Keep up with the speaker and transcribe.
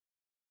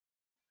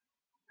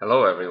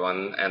Hello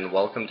everyone and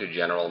welcome to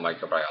General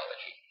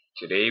Microbiology.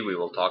 Today we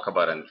will talk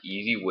about an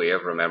easy way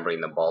of remembering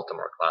the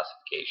Baltimore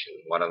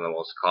Classification, one of the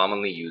most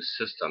commonly used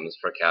systems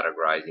for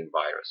categorizing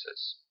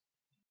viruses.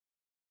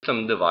 The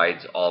system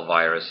divides all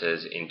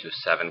viruses into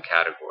 7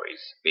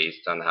 categories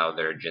based on how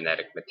their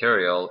genetic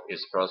material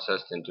is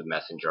processed into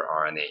messenger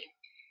RNA.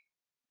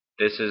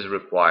 This is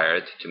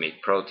required to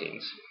make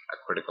proteins, a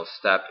critical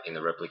step in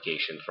the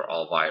replication for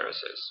all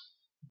viruses.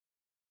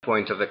 The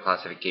point of the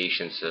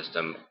classification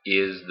system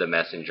is the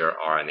messenger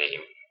RNA,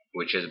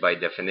 which is by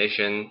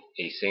definition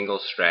a single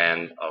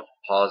strand of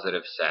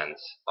positive sense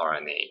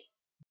RNA.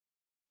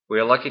 We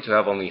are lucky to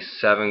have only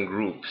 7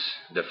 groups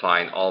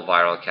define all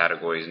viral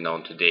categories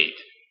known to date,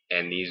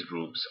 and these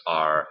groups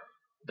are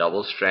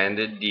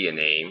double-stranded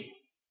DNA,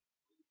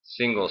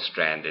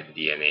 single-stranded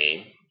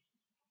DNA,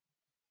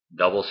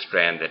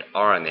 double-stranded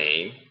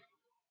RNA,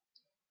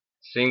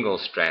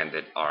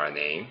 single-stranded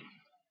RNA,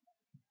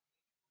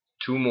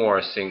 2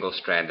 more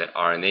single-stranded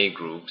RNA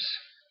groups,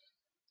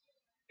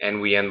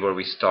 and we end where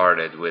we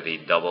started with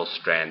a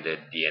double-stranded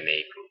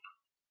DNA group.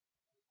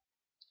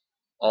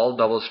 All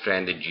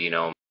double-stranded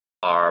genomes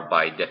are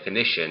by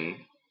definition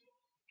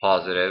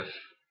positive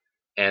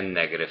and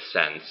negative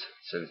sense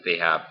since they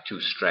have 2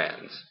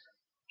 strands.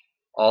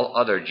 All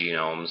other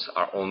genomes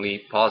are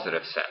only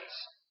positive sense,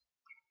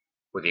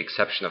 with the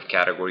exception of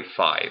category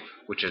 5,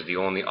 which is the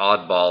only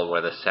oddball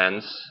where the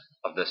sense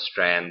of the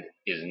strand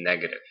is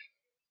negative.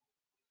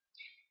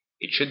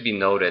 It should be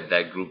noted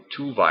that group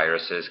 2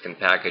 viruses can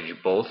package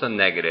both a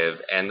negative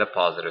and a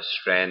positive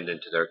strand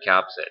into their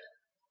capsid,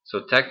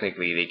 so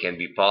technically they can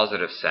be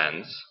positive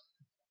sense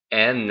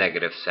and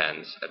negative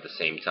sense at the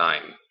same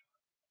time.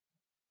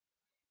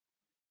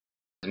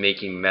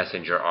 Making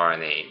messenger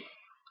RNA.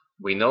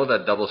 We know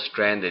that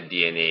double-stranded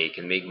DNA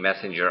can make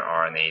messenger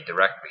RNA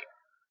directly.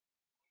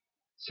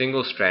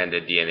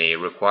 Single-stranded DNA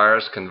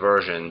requires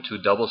conversion to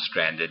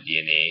double-stranded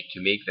DNA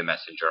to make the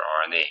messenger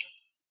RNA.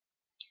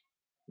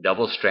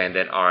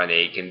 Double-stranded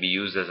RNA can be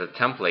used as a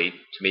template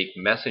to make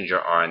messenger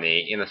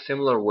RNA in a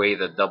similar way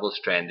that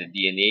double-stranded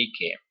DNA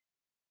can,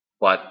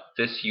 but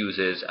this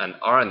uses an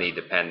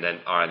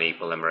RNA-dependent RNA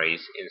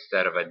polymerase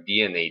instead of a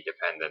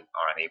DNA-dependent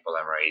RNA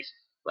polymerase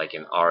like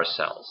in our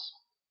cells.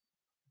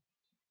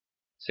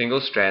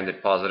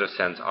 Single-stranded positive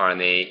sense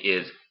RNA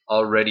is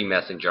already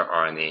messenger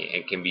RNA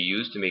and can be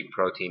used to make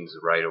proteins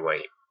right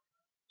away.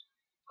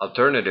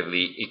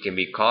 Alternatively, it can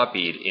be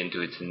copied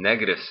into its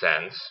negative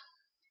sense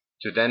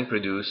to then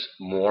produce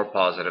more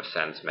positive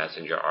sense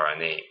messenger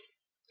RNA.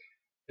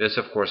 This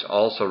of course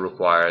also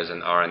requires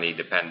an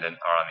RNA-dependent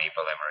RNA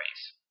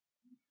polymerase.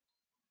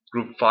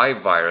 Group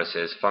 5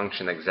 viruses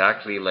function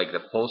exactly like the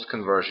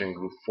post-conversion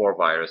group 4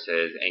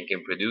 viruses and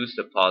can produce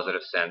the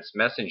positive sense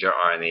messenger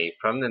RNA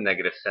from the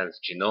negative sense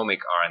genomic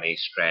RNA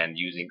strand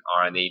using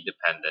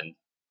RNA-dependent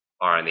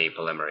RNA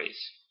polymerase.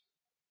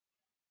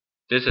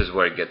 This is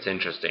where it gets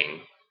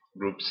interesting.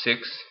 Group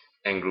 6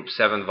 and group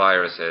 7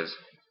 viruses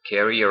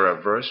carry a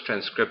reverse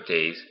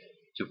transcriptase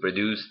to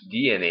produce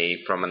DNA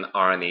from an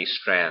RNA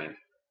strand.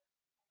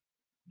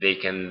 They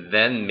can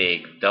then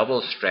make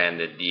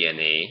double-stranded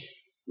DNA,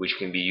 which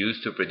can be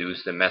used to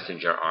produce the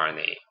messenger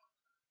RNA.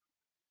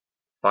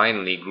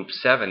 Finally, group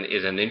 7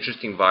 is an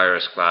interesting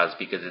virus class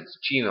because its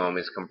genome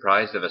is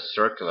comprised of a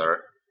circular,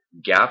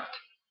 gapped,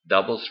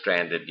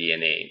 double-stranded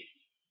DNA.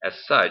 As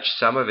such,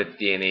 some of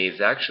its DNA is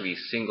actually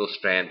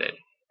single-stranded,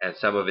 and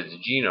some of its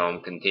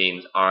genome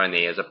contains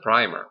RNA as a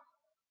primer.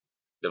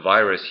 The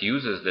virus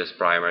uses this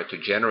primer to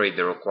generate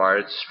the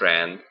required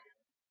strand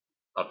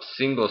of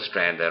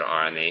single-stranded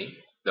RNA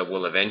that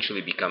will eventually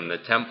become the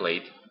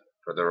template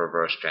for the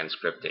reverse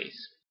transcriptase.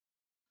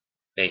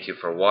 Thank you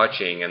for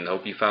watching and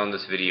hope you found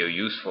this video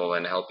useful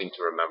in helping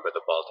to remember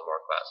the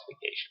Baltimore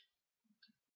Classification.